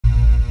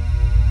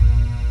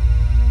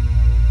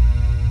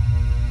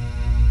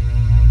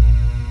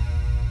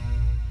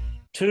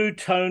Two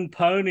Tone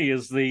Pony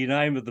is the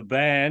name of the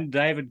band,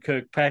 David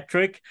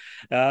Kirkpatrick.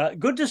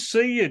 Good to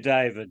see you,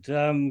 David.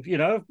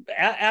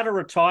 Out of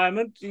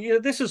retirement,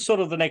 this is sort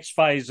of the next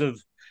phase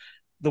of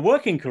the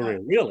working Uh, career,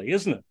 really,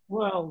 isn't it?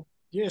 well,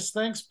 yes,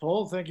 thanks,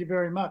 Paul. Thank you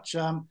very much.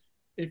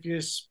 If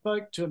you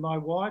spoke to my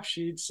wife,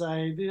 she'd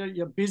say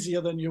you're busier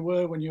than you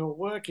were when you were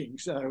working.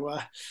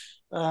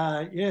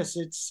 Yes,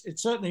 it's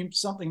certainly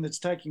something that's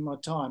taking my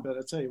time. But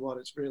I tell you what,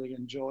 it's really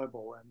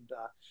enjoyable, and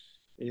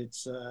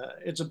it's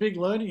a big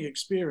learning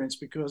experience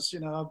because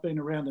I've been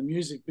around the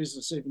music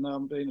business, even though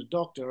I'm being a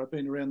doctor. I've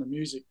been around the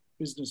music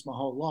business my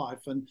whole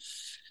life, and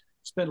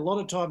spent a lot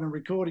of time in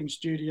recording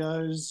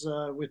studios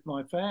with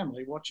my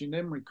family, watching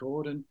them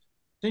record, and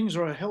things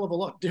are a hell of a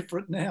lot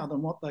different now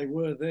than what they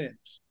were then.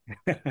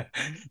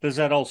 There's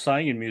that old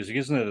saying in music,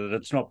 isn't it? That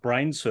it's not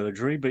brain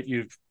surgery, but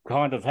you've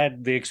kind of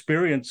had the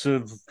experience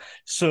of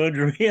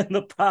surgery in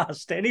the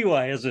past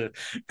anyway as a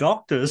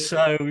doctor. Yeah,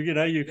 So,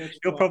 that's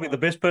you're probably right. the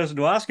best person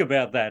to ask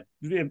about that.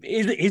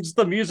 Is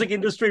the music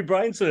industry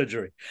brain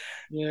surgery?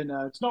 Yeah,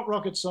 no, it's not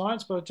rocket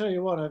science, but I tell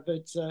you what,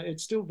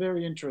 it's still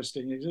very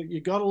interesting.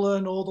 You got to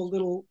learn all the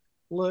little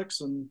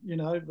lurks and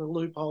the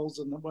loopholes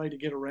and the way to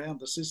get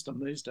around the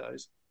system these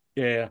days.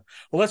 Yeah.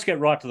 Well, let's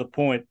get right to the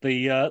point. The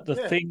Yeah,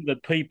 thing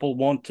that people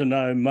want to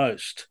know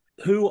most: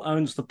 who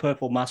owns the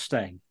purple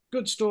Mustang?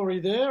 good story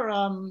there.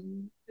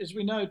 As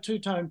we know, Two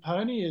Tone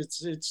Pony. It's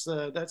that's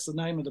the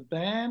name of the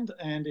band,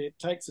 and it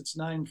takes its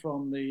name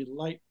from the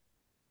late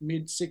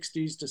mid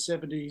 '60s to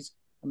 '70s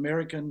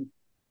American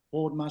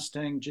Ford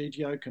Mustang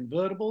GTO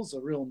convertibles,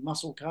 the real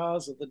muscle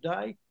cars of the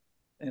day.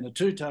 And a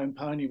two-tone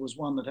pony was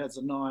one that has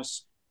a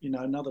nice,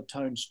 another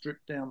tone strip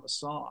down the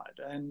side.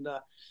 And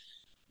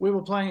we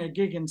were playing a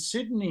gig in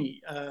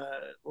Sydney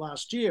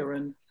last year,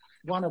 and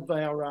one of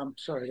our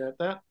sorry about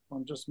that,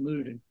 I'm just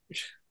moving.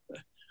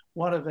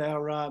 One of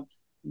our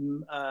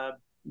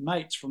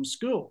mates from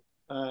school,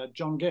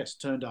 John Guest,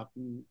 turned up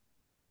and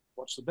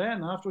watched the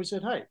band. And after we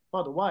said, "Hey,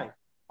 by the way,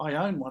 I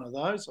own one of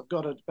those. I've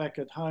got it back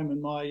at home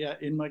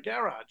in my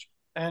garage."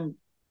 And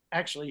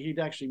actually, he'd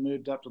actually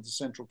moved up to the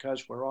Central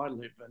Coast where I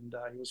live, and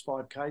he was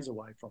 5 k's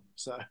away from me.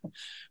 So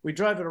we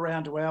drove it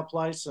around to our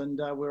place, and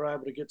we were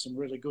able to get some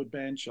really good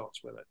band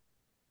shots with it.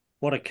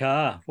 What a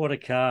car! What a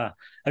car!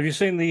 Have you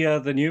seen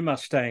the new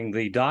Mustang,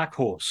 the Dark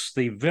Horse?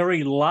 The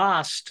very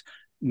last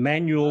Uh,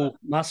 manual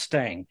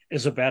Mustang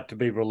is about to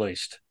be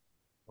released.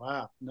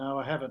 wow, no,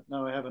 I haven't.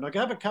 No, I haven't. I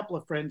have a couple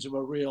of friends who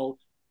are real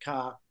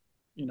car,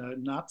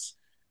 nuts,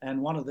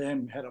 and one of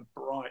them had a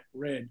bright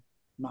red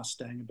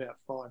Mustang about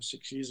 5,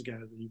 6 years ago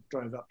that he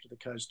drove up to the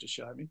coast to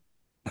show me.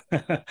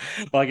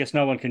 Well, I guess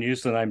no one can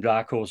use the name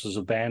Dark Horse as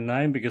a band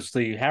name because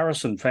the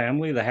Harrison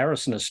family, the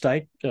Harrison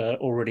estate,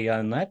 already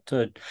own that.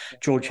 That's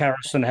George right.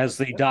 Harrison has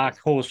the Yep. Dark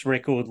Horse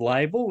record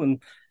label,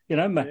 and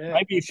Yeah.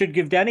 maybe you should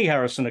give Danny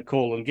Harrison a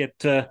call and get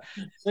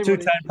See Two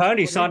what he Tone Pony what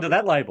he signed to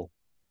that label.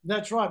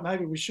 That's right.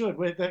 Maybe we should.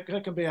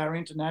 That can be our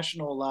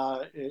international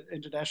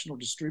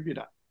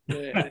distributor.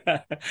 Yeah.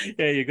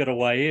 Yeah, you got to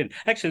weigh in.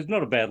 Actually, it's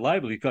not a bad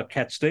label. You've got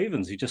Cat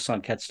Stevens. He just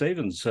signed Cat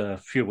Stevens a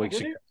few Oh, weeks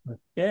did ago.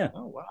 he? Yeah.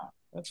 Oh, wow.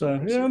 That's So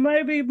yeah,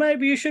 impressive.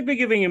 maybe you should be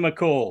giving him a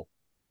call.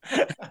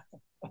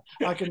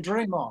 I can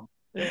dream on.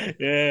 Yeah.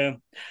 Yeah.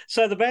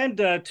 So the band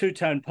Two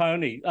Tone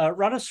Pony,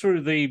 run us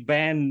through the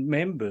band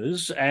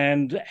members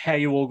and how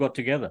you all got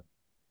together.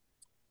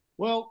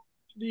 Well,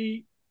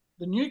 the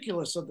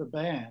nucleus of the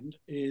band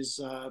is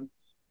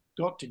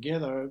got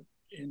together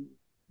in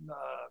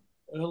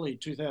early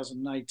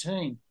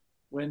 2018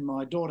 when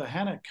my daughter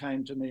Hannah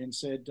came to me and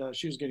said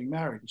she was getting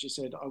married, and she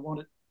said, "I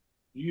wanted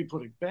you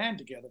put a band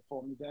together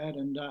for me, Dad,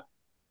 and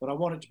but I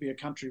want it to be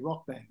a country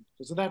rock band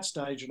because at that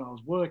stage when I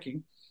was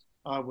working,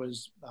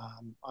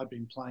 I'd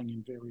been playing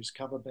in various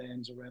cover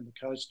bands around the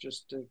coast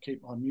just to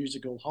keep my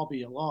musical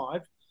hobby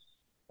alive,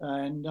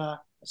 and I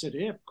said,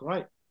 "Yeah,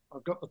 great,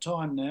 I've got the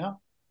time now."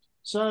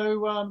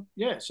 So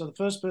yeah, so the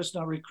first person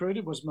I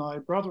recruited was my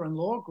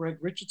brother-in-law, Greg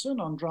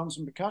Richardson, on drums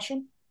and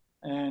percussion,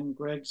 and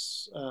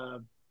Greg's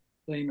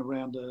been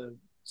around the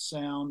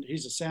sound.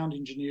 He's a sound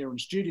engineer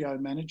and studio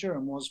manager,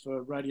 and was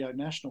for Radio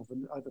National for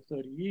over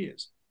 30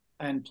 years,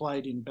 and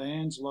played in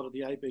bands, a lot of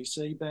the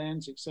ABC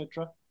bands,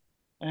 etc.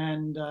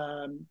 And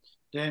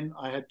then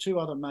I had two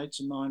other mates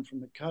of mine from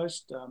the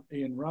coast,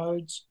 Ian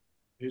Rhodes,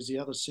 who's the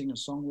other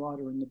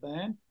singer-songwriter in the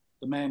band,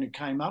 the man who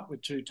came up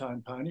with Two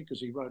Tone Pony because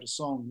he wrote a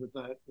song with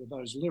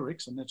those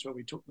lyrics, and that's where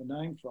we took the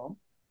name from,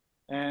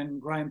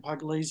 and Graham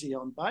Puglisi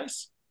on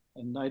bass,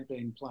 and they'd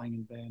been playing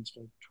in bands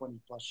for 20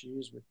 plus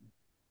years with me.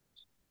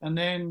 And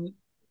then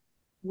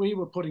we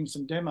were putting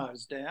some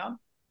demos down,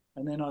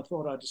 and then I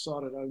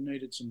decided I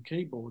needed some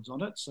keyboards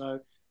on it, so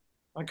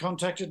I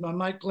contacted my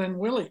mate Glenn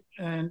Willey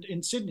and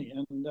in Sydney,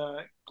 and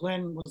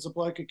Glenn was a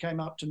bloke who came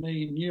up to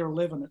me in year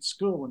 11 at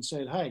school and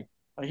said, "Hey,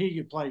 I hear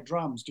you play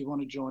drums. Do you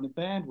want to join a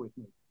band with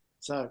me?"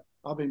 So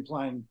I've been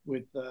playing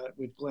with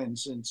Glenn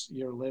since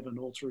year 11,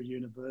 all through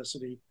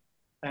university,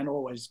 and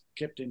always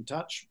kept in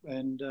touch.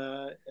 And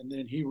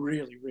then he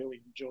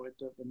really enjoyed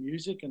the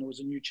music, and it was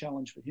a new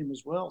challenge for him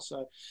as well.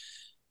 So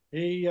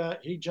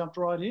he jumped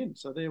right in.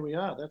 So there we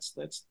are. That's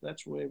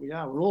where we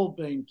are. We're all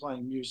been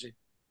playing music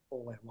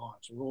all our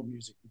lives. We're all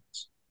music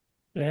nuts.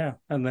 Yeah.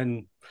 And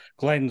then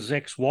Glenn's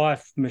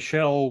ex-wife,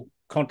 Michelle,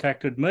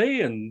 contacted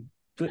me and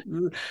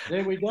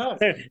There we go.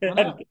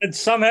 and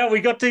somehow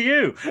we got to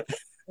you.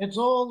 It's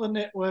all the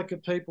network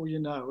of people you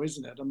know,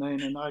 isn't it? I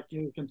mean, and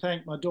you can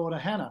thank my daughter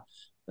Hannah,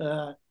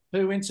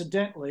 who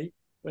incidentally,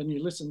 when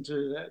you listen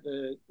to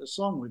the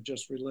song we've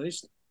just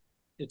released,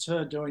 it's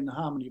her doing the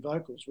harmony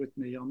vocals with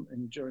me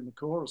during the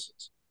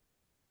choruses.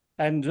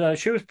 And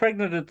she was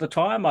pregnant at the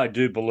time, I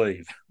do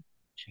believe.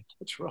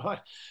 That's right.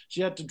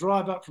 She had to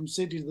drive up from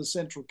Sydney to the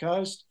Central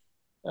Coast,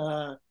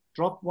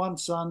 drop one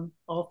son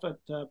off at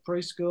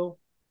preschool,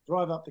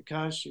 drive up the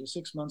coast. She was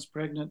 6 months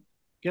pregnant,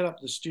 get up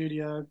to the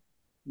studio,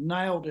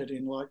 nailed it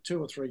in like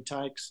 2 or 3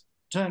 takes,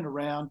 turned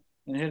around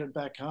and headed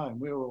back home.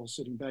 We were all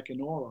sitting back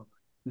in awe of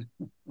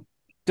it.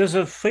 Does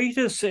a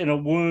fetus in a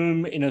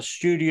womb in a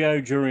studio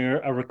during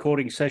a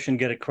recording session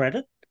get a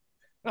credit?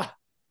 I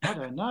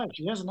don't know.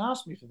 She hasn't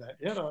asked me for that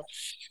yet.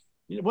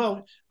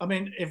 Well, I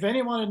mean, if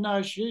anyone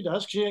knows, she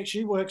does.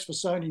 She works for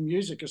Sony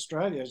Music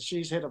Australia.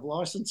 She's head of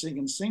licensing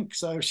and sync.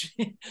 So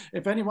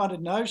if anyone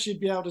would know, she'd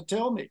be able to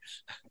tell me.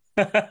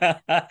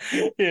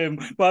 Yeah,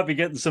 might be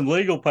getting some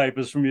legal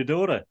papers from your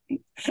daughter.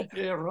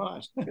 Yeah,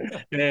 right.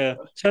 Yeah.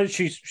 So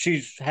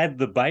she's had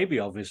the baby,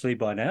 obviously,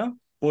 by now.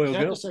 Boy or girl?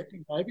 Had the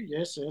second baby.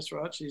 Yes, that's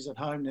right. She's at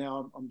home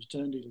now on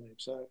maternity leave.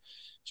 So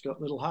she's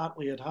got little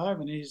Hartley at home,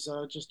 and he's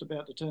just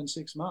about to turn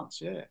 6 months.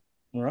 Yeah.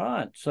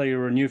 Right. So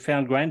you're a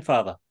newfound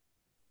grandfather.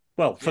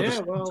 Well, for the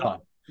second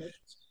time.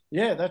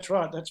 Yeah, that's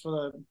right. That's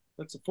the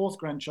 4th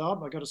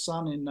grandchild. I got a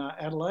son in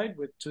Adelaide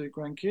with 2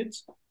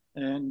 grandkids,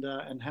 and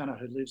Hannah,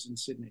 who lives in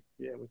Sydney.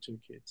 Yeah, with 2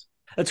 kids.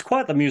 It's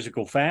quite the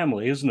musical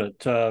family, isn't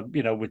it?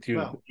 With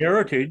your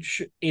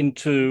heritage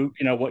into,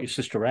 what your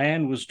sister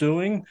Anne was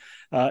doing,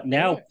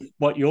 now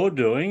what you're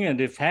doing.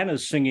 And if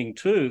Hannah's singing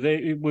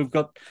too, we've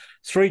got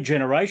 3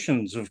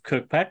 generations of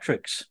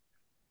Kirkpatricks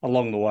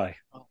along the way.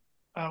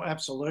 Oh,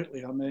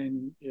 absolutely. I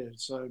mean, yeah,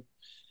 so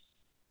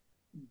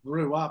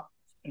grew up,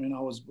 I mean, I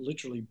was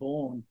literally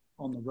born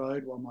on the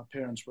road while my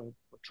parents were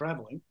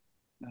travelling.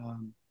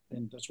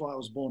 And that's why I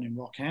was born in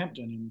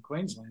Rockhampton in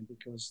Queensland,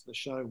 because the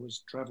show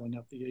was travelling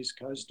up the East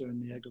Coast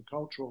doing the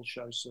agricultural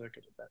show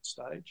circuit at that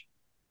stage.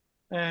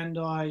 And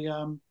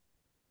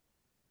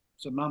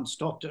so Mum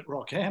stopped at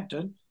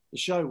Rockhampton. The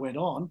show went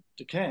on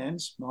to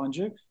Cairns, mind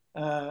you,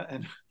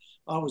 and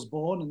I was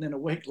born. And then a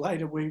week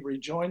later, we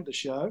rejoined the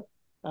show.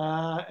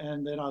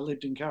 And then I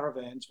lived in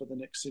caravans for the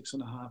next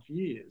 6.5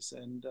 years,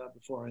 and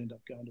before I ended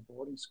up going to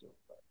boarding school.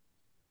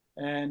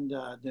 And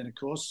then, of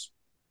course,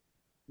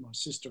 my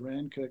sister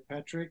Anne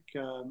Kirkpatrick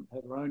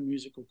had her own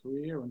musical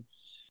career, and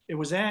it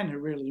was Anne who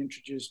really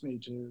introduced me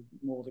to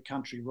more the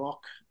country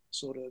rock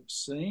sort of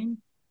scene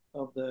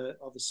of the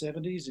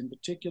 70s, in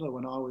particular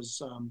when I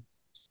was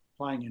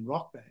playing in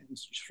rock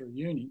bands for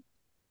uni,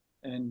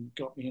 and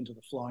got me into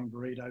the Flying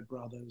Burrito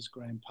Brothers,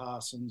 Graham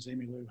Parsons,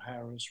 Emmylou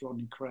Harris,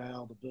 Rodney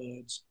Crowell, the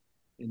Byrds,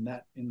 in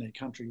their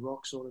country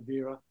rock sort of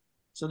era.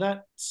 So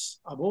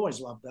I've always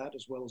loved that,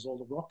 as well as all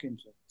the rock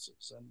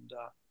influences, and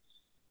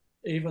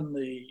even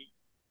the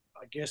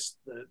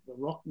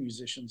rock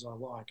musicians I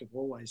like have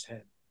always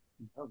had.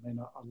 I mean,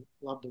 I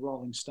love the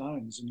Rolling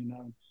Stones,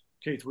 and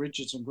Keith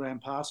Richards and Graham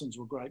Parsons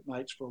were great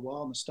mates for a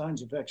while, and the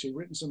Stones have actually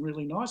written some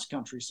really nice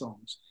country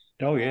songs.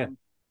 Oh yeah.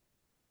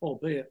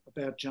 Albeit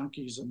about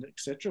junkies and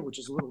etc., which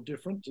is a little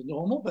different to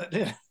normal, but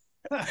yeah.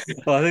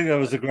 Well, I think that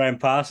was the Graham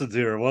Parsons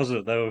era,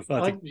 wasn't it?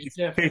 I think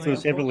Keith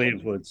was heavily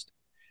influenced.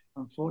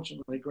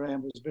 Unfortunately,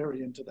 Graham was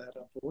very into that,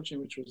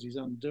 unfortunately, which was his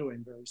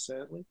undoing, very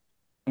sadly.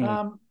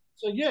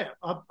 So yeah,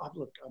 I've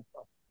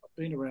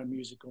been around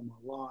music all my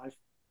life.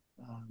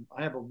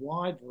 I have a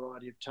wide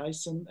variety of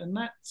tastes, and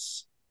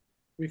that's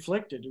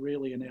reflected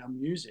really in our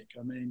music.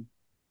 I mean,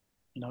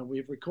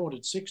 we've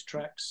recorded 6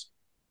 tracks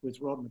with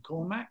Rod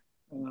McCormack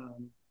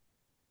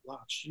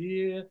last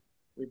year.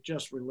 We've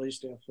just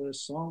released our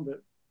first song,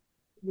 but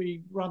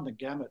we run the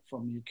gamut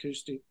from the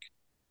acoustic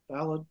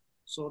ballad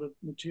sort of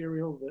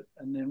material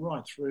and then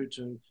right through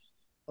to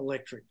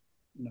electric,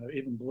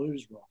 even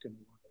blues rock in a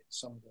way,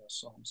 some of our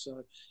songs.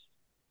 So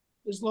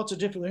there's lots of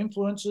different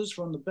influences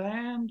from the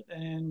band,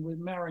 and we're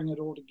marrying it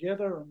all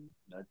together, and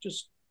I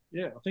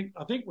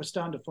think we're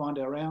starting to find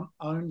our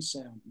own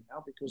sound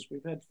now, because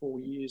we've had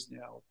 4 years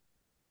now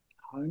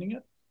honing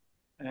it,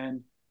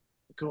 and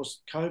of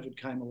course COVID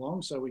came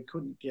along, so we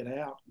couldn't get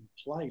out and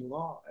play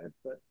live,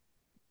 but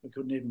we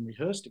couldn't even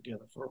rehearse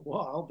together for a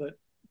while. But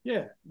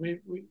yeah,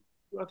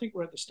 I think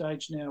we're at the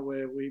stage now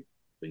where we've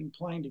been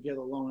playing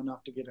together long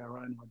enough to get our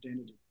own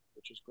identity,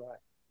 which is great.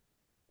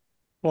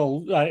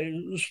 Well,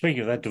 speaking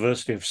of that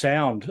diversity of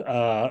sound,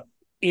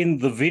 in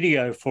the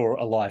video for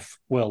A Life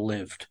Well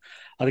Lived,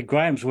 I think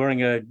Graham's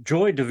wearing a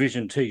Joy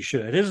Division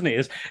T-shirt, isn't he?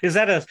 Is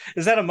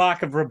that a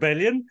mark of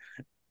rebellion?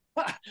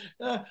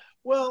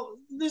 Well,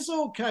 this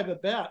all came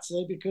about,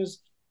 see,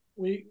 because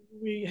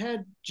we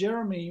had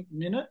Jeremy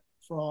Minute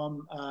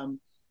from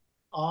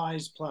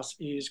Eyes Plus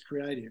Ears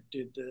Creative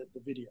did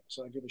the video,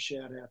 so I give a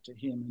shout out to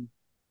him. And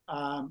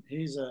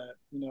He's a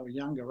a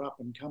younger up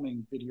and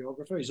coming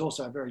videographer. He's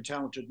also a very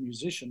talented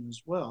musician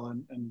as well,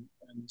 and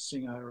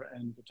singer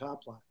and guitar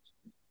player.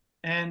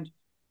 And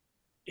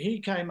he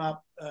came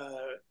up.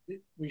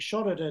 We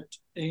shot it at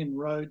Ian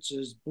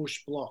Rhodes's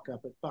bush block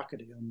up at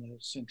Buckety on the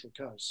Central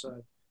Coast.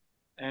 So,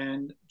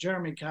 and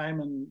Jeremy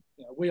came, and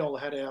we all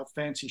had our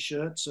fancy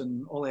shirts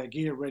and all our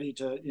gear ready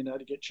to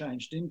to get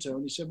changed into.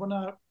 And he said, "Well,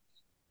 no,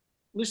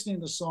 listening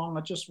to the song,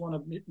 I just want a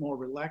bit more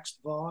relaxed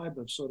vibe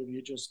of sort of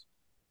you just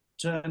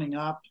turning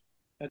up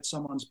at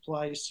someone's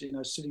place,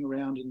 sitting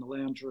around in the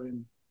lounge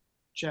room,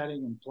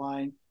 chatting and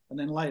playing, and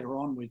then later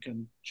on we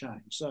can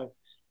change." So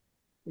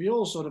we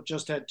all sort of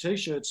just had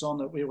T-shirts on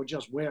that we were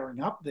just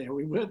wearing up there.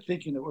 We weren't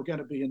thinking that we're going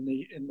to be in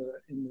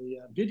the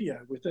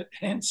video with it.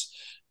 Hence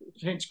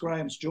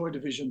Graham's Joy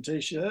Division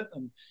T-shirt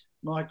and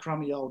my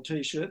crummy old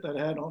T-shirt that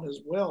I had on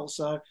as well.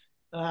 So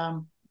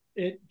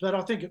but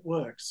I think it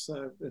works.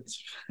 So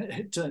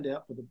it turned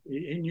out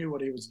he knew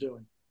what he was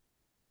doing.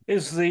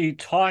 Is the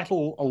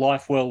title "A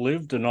Life Well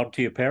Lived" a nod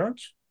to your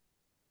parents?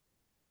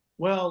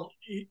 Well,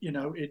 it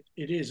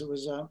is. It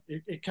was.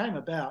 It came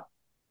about.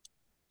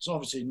 It's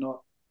obviously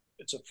not.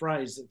 It's a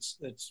phrase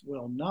that's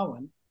well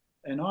known,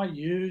 and I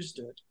used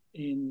it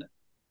in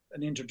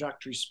an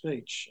introductory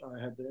speech. I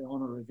had the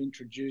honour of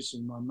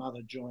introducing my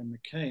mother, Joy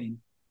McKean,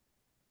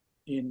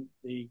 in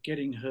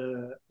getting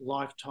her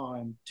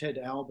lifetime Ted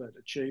Albert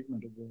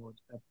Achievement Award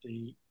at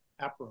the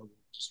APRA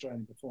Awards,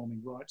 Australian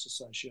Performing Rights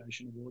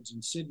Association Awards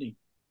in Sydney.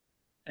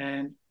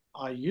 And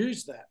I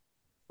used that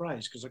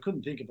phrase because I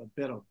couldn't think of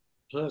a better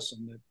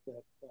person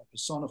that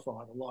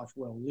personified a life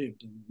well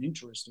lived and an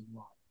interesting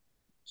life.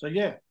 So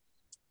yeah,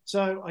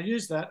 so I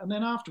used that, and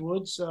then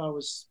afterwards I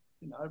was,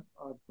 when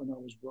I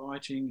was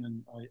writing,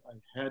 and I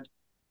had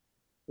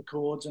the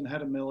chords and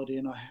had a melody,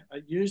 and I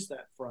used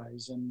that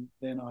phrase, and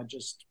then I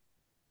just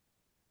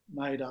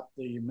made up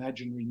the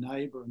imaginary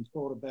neighbour and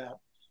thought about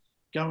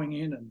going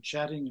in and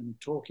chatting and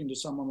talking to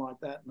someone like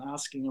that and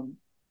asking them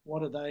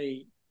what do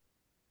they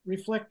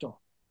reflect on.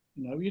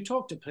 You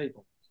talk to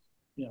people,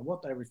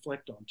 what they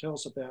reflect on. Tell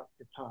us about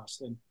your past.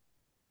 Then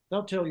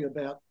they'll tell you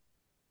about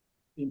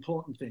the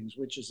important things,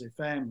 which is their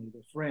family,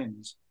 their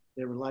friends,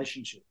 their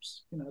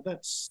relationships. And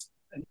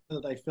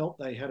whether they felt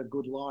they had a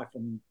good life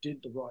and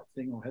did the right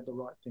thing or had the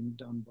right thing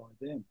done by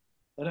them.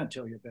 They don't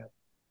tell you about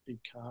the big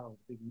car or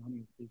the big money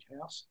or the big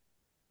house.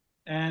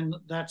 And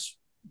that's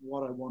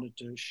what I wanted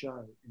to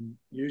show in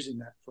using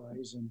that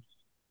phrase and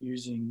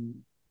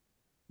using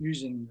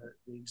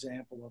the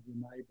example of your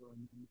neighbour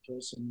and the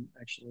person,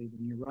 actually the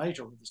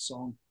narrator of the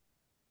song,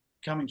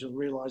 coming to the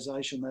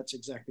realisation that's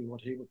exactly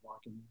what he would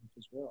like in life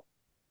as well.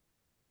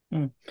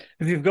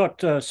 If you've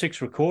got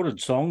 6 recorded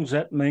songs,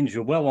 that means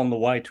you're well on the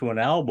way to an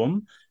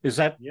album. Is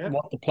that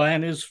what the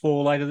plan is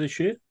for later this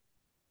year?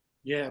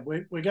 Yeah,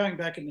 we're going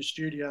back in the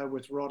studio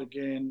with Rod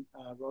again,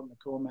 Rod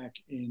McCormack,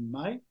 in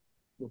May.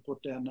 We'll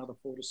put down another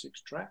 4 to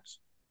 6 tracks,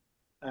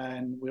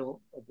 and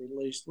we'll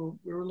release 1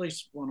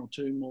 or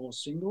 2 more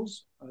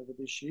singles over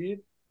this year,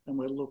 and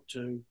we'll look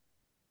to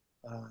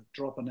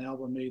drop an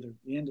album either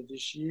at the end of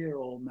this year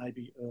or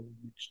maybe early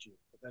next year.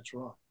 But that's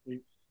right.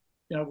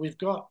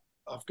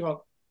 I've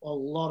got a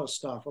lot of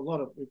stuff.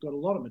 We've got a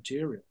lot of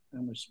material,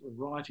 and we're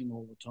writing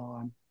all the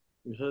time,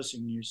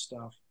 rehearsing new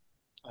stuff,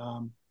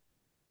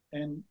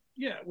 and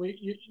yeah,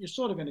 you're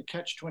sort of in a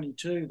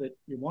catch-22 that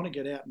you want to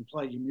get out and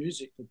play your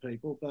music for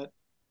people, but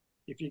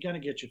if you're going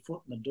to get your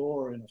foot in the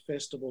door in a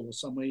festival or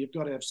somewhere, you've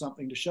got to have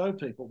something to show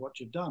people what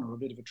you've done, or a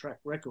bit of a track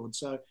record.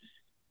 So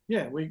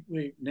yeah, we've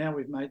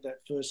made that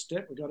first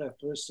step. We got our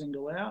first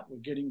single out. We're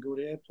getting good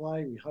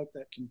airplay. We hope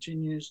that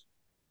continues.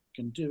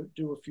 Can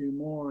do a few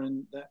more,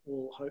 and that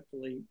will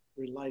hopefully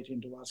relate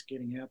into us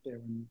getting out there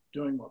and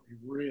doing what we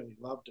really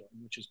love doing,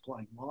 which is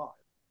playing live.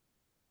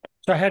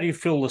 So how do you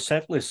fill the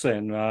set list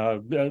then? Are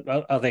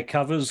there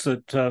covers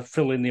that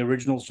fill in the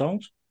original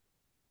songs?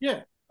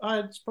 Yeah,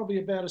 it's probably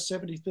about a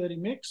 70-30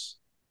 mix.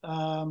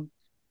 I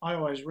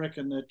always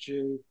reckon that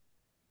you've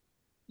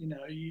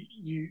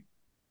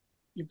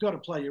got to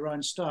play your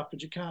own stuff,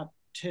 but you can't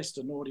test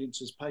an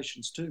audience's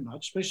patience too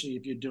much, especially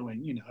if you're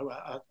doing,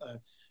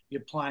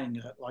 you're playing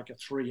like a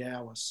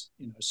 3-hour,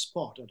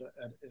 spot at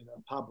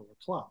a pub or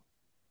a club.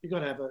 You got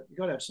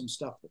to have some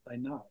stuff that they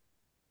know.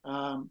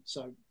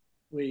 So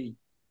we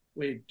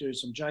do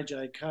some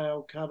JJ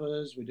Cale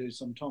covers. We do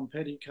some Tom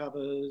Petty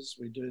covers.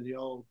 We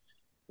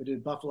do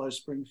Buffalo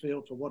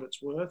Springfield For What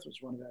It's Worth,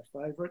 was one of our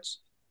favourites.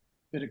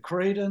 Bit of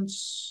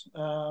Creedence,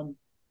 a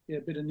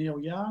bit of Neil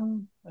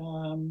Young.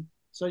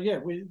 So yeah,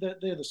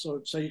 they're the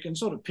sort. So you can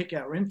sort of pick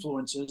our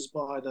influences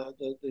by the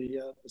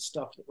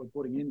stuff that we're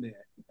putting in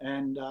there,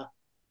 and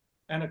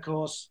of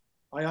course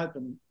I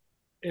open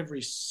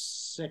every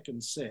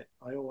second set.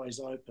 I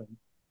always open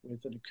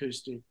with an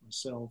acoustic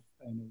myself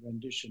and a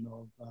rendition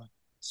of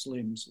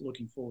Slim's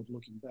 "Looking Forward,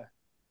 Looking Back,"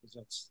 because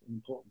that's an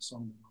important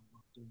song that I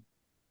love doing.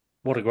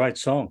 What a great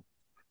song!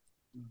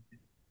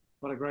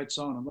 What a great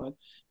song!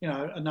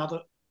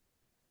 Another,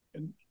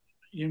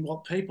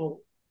 what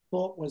people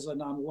thought was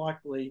an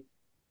unlikely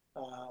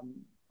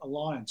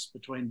alliance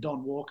between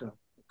Don Walker,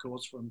 of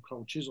course, from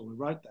Cold Chisel, who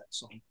wrote that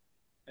song,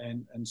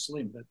 and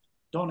Slim. But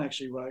Don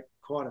actually wrote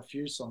quite a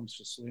few songs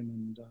for Slim,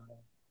 and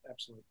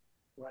absolute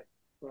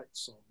great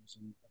songs,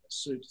 and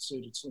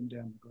suited Slim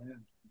down the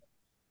ground.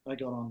 They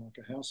got on like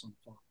a house on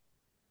fire.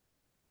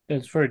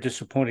 It's very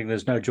disappointing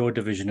there's no Joy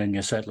Division in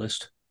your set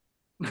list.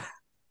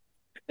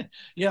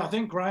 Yeah, I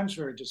think Graham's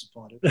very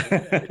disappointed.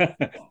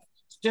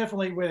 It's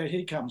definitely where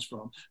he comes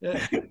from.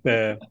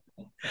 Yeah.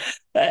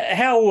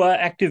 How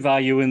active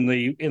are you in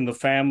the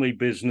family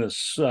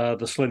business,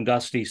 the Slim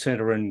Dusty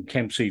Centre in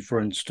Kempsey, for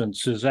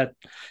instance? Is that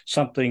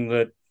something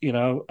that,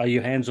 are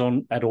you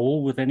hands-on at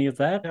all with any of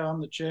that? Yeah,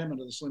 I'm the chairman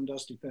of the Slim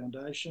Dusty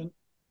Foundation.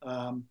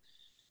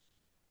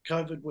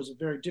 COVID was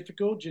very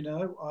difficult.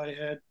 I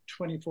had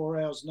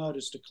 24 hours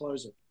notice to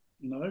close it,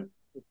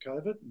 with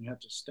COVID. And we had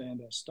to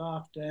stand our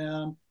staff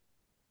down,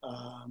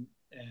 and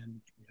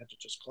we had to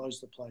just close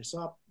the place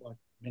up like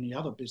many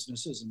other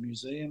businesses and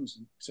museums,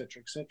 and et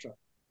cetera, et cetera.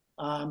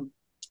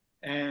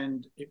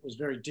 And it was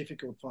very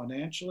difficult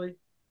financially.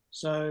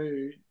 So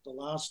the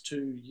last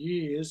 2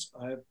 years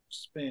I have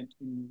spent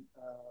in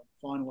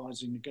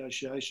finalising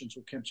negotiations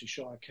with Kempsey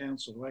Shire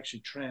Council to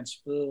actually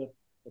transfer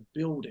the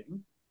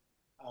building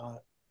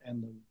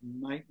and the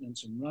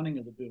maintenance and running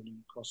of the building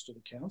across to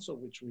the council,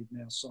 which we've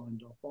now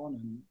signed off on,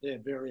 and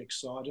they're very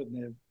excited,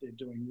 and they're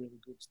doing really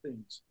good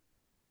things.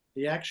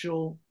 The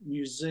actual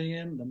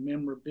museum, the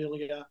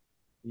memorabilia,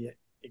 the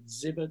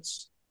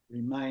exhibits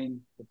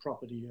remain the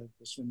property of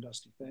the Slim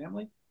Dusty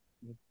family.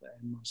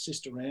 And my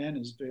sister Anne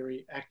is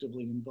very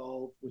actively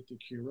involved with the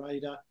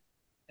curator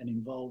and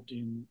involved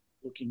in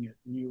looking at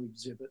new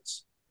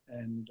exhibits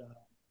and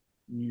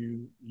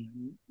new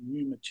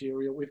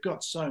material. We've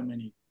got so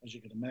many, as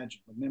you can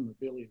imagine. The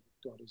memorabilia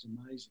we've got is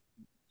amazing.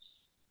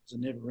 It's a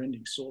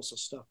never-ending source of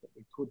stuff that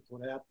we could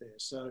put out there.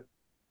 So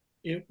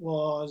it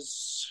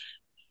was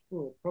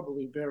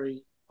probably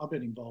I've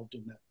been involved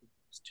in that for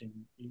 10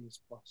 years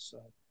plus.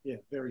 So yeah,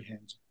 very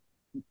hands-on.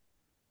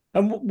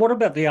 And what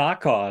about the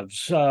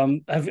archives?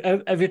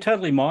 Have you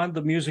totally mined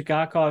the music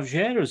archives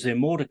yet, or is there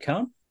more to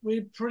come?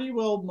 We pretty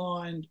well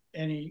mined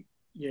any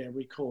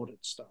recorded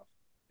stuff.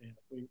 Yeah,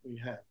 we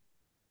have.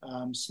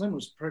 Slim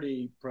was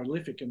pretty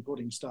prolific in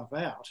putting stuff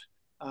out,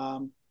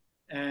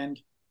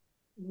 and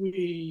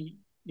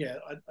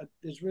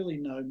there's really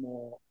no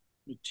more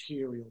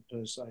material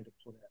per se to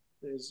put out.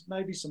 There's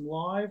maybe some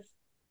live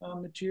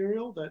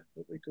material that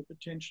we could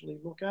potentially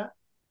look at.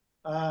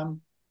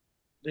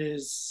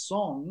 There's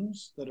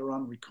songs that are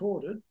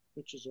unrecorded,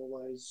 which is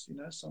always,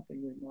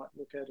 something we might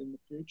look at in the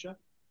future.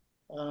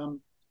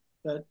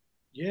 But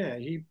yeah,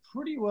 he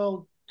pretty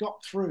well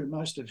got through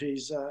most of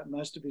his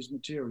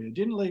material. He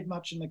didn't leave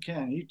much in the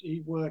can.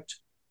 He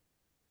worked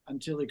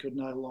until he could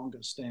no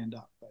longer stand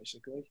up.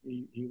 Basically,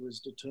 he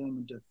was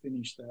determined to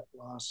finish that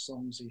last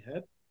songs he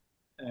had,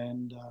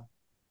 and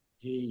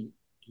he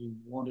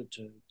wanted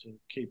to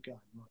keep going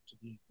right to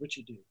the end, which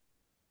he did.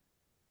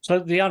 So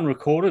the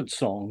unrecorded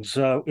songs,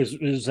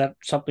 is that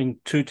something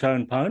Two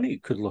Tone Pony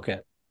could look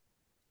at?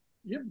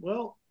 Yeah,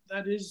 well,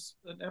 that is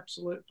an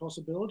absolute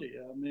possibility.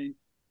 I mean,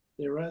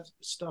 there is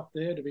stuff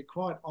there. To be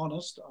quite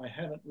honest, I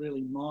haven't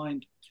really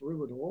mined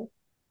through it all.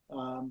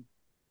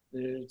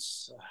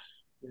 It's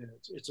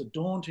a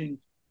daunting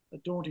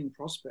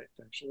prospect,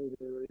 actually.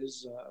 There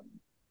is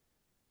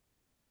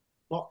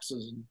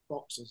boxes and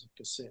boxes of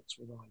cassettes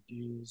with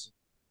ideas, and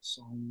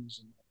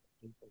songs, and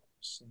people have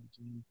sent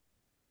in.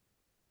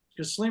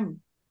 Because Slim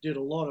did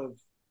a lot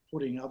of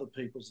putting other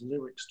people's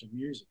lyrics to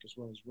music as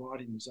well as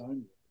writing his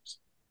own lyrics,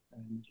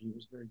 and he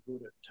was very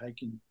good at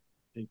taking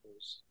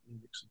people's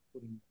lyrics and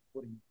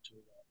putting it to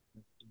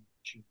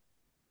tune.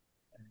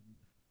 And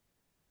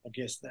I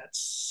guess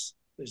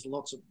there's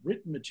lots of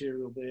written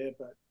material there,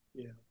 but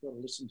yeah, I've got to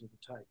listen to the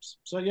tapes.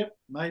 So yep,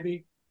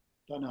 maybe,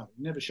 don't know.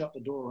 Never shut the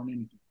door on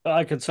anything.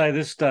 I could say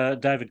this,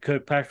 David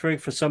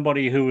Kirkpatrick, for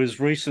somebody who is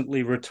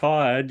recently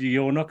retired,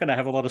 you're not going to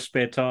have a lot of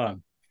spare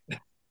time.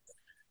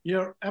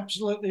 You're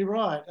absolutely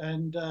right.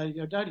 And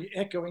Daddy,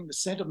 echoing the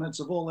sentiments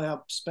of all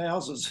our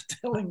spouses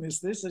telling this.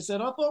 They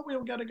said, I thought we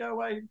were going to go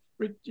away,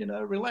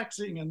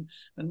 relaxing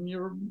and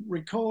you're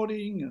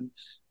recording. And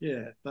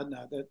yeah, but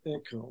no,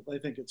 they're cool. They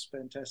think it's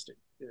fantastic.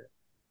 Yeah.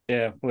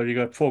 Yeah. Well, you've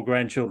got 4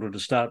 grandchildren to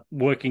start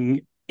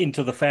working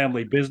into the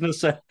family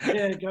business. Yeah,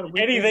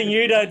 anything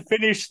you don't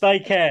finish, they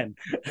can.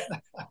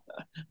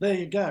 There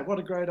you go. What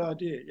a great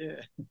idea.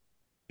 Yeah.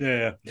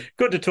 Yeah,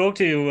 good to talk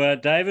to you,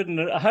 David,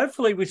 and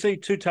hopefully we see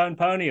Two Tone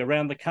Pony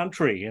around the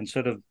country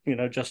instead of,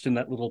 just in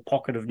that little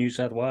pocket of New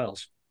South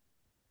Wales.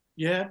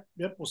 Yeah,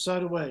 yep. Well, so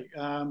do we.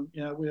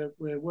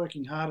 We're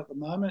working hard at the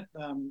moment,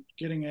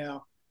 getting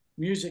our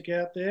music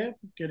out there,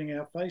 getting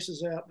our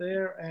faces out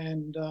there,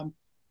 and I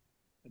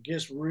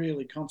guess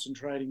really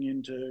concentrating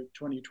into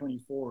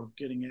 2024 of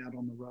getting out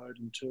on the road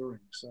and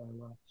touring.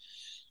 So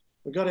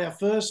we got our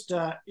first,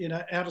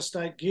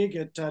 out-of-state gig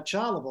at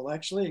Charleville,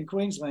 actually, in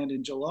Queensland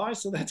in July.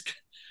 So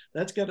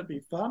that's going to be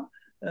fun.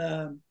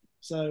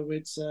 So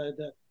it's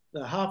the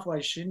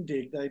halfway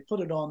shindig. They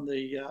put it on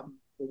the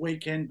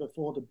weekend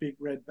before the Big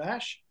Red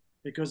Bash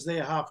because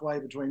they're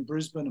halfway between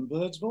Brisbane and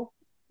Birdsville.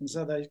 and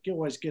so they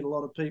always get a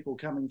lot of people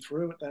coming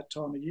through at that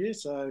time of year.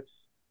 So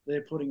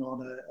they're putting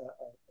on a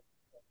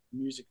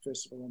music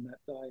festival on that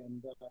day,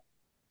 and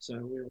so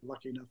we were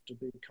lucky enough to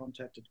be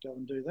contacted to go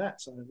and do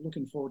that. So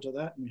looking forward to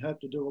that, and we hope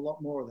to do a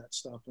lot more of that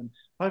stuff. And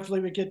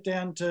hopefully we get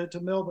down to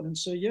Melbourne and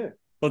see you.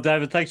 Well,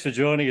 David, thanks for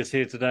joining us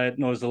here today at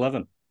Noise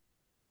 11.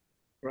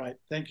 Great.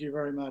 Thank you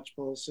very much,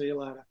 Paul. See you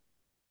later.